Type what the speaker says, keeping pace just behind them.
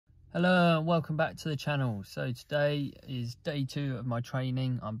Hello and welcome back to the channel. So today is day 2 of my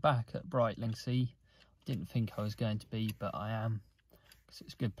training. I'm back at Brightlingsea. Didn't think I was going to be, but I am, because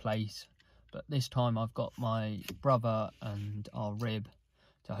it's a good place. But this time I've got my brother and our rib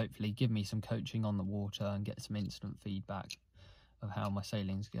to hopefully give me some coaching on the water and get some instant feedback of how my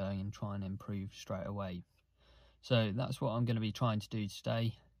sailing's going and try and improve straight away. So that's what I'm going to be trying to do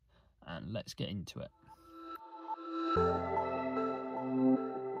today, and let's get into it.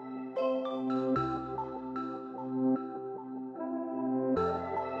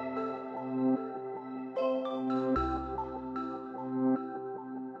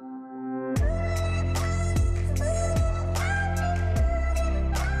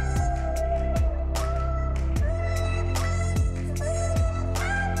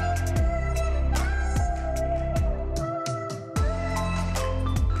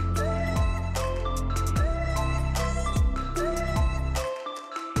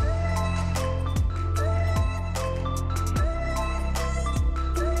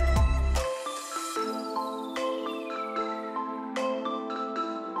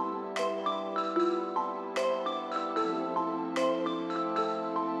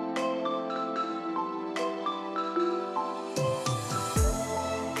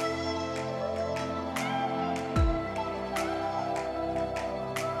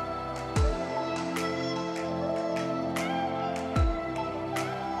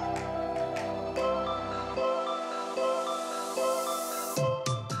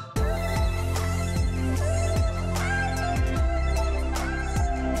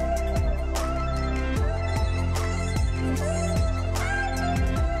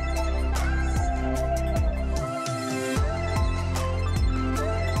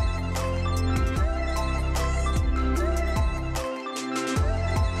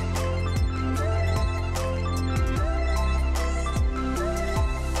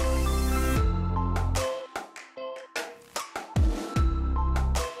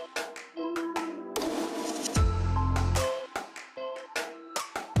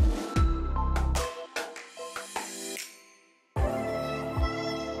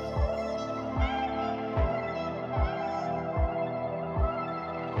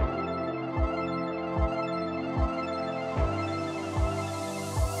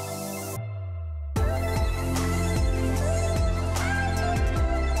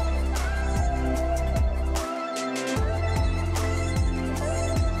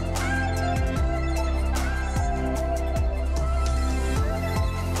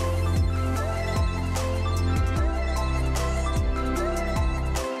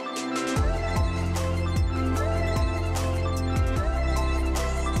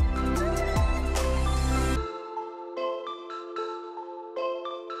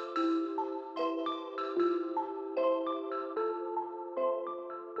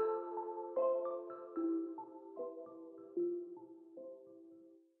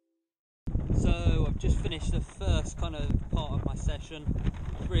 So I've just finished the first kind of part of my session.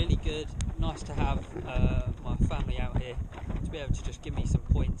 It's really good, nice to have my family out here to be able to just give me some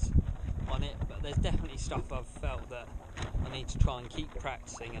points on it, but there's definitely stuff I've felt that I need to try and keep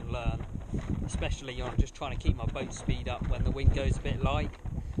practicing and learn, especially on just trying to keep my boat speed up when the wind goes a bit light.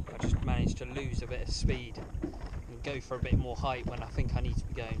 I just managed to lose a bit of speed and go for a bit more height when I think I need to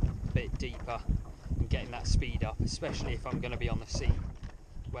be going a bit deeper and getting that speed up, especially if I'm going to be on the sea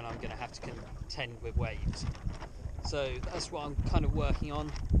when I'm going to have to contend with waves. So that's what I'm kind of working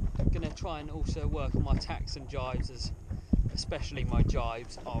on. I'm going to try and also work on my tacks and jives, as especially my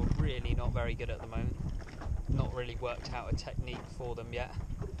jives are really not very good at the moment. Not really worked out a technique for them yet,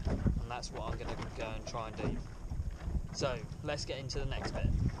 and that's what I'm going to go and try and do. So let's get into the next bit.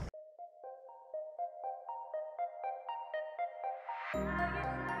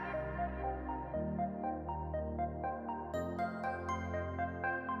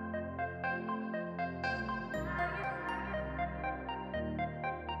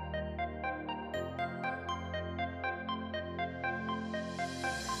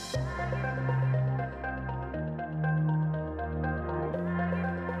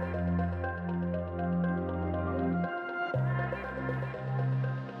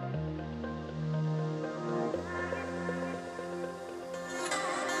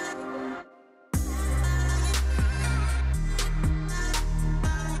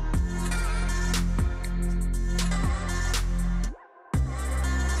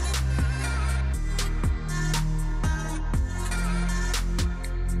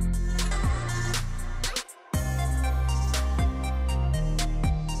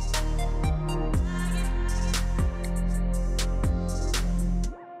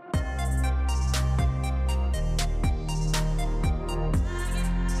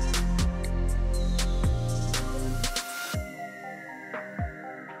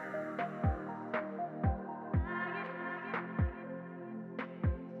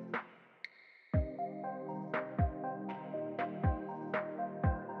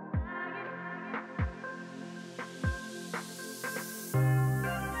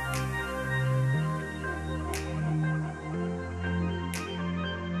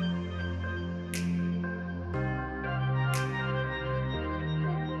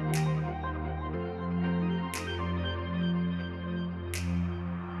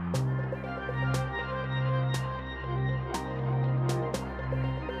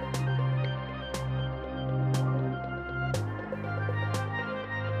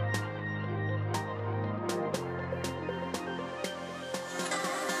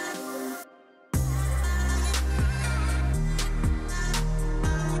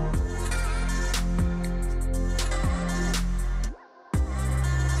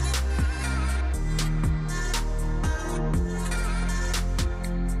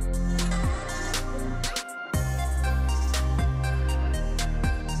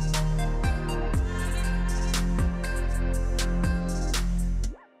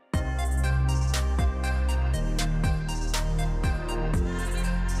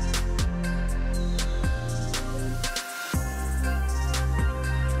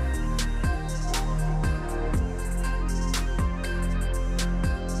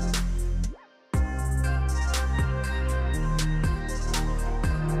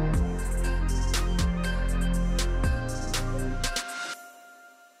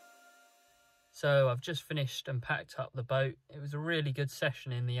 So I've just finished and packed up the boat. It was a really good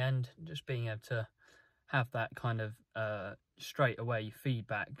session in the end, just being able to have that kind of straight away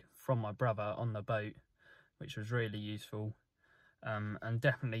feedback from my brother on the boat, which was really useful, and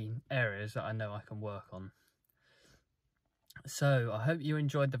definitely areas that I know I can work on. So I hope you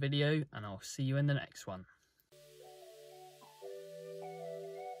enjoyed the video, and I'll see you in the next one.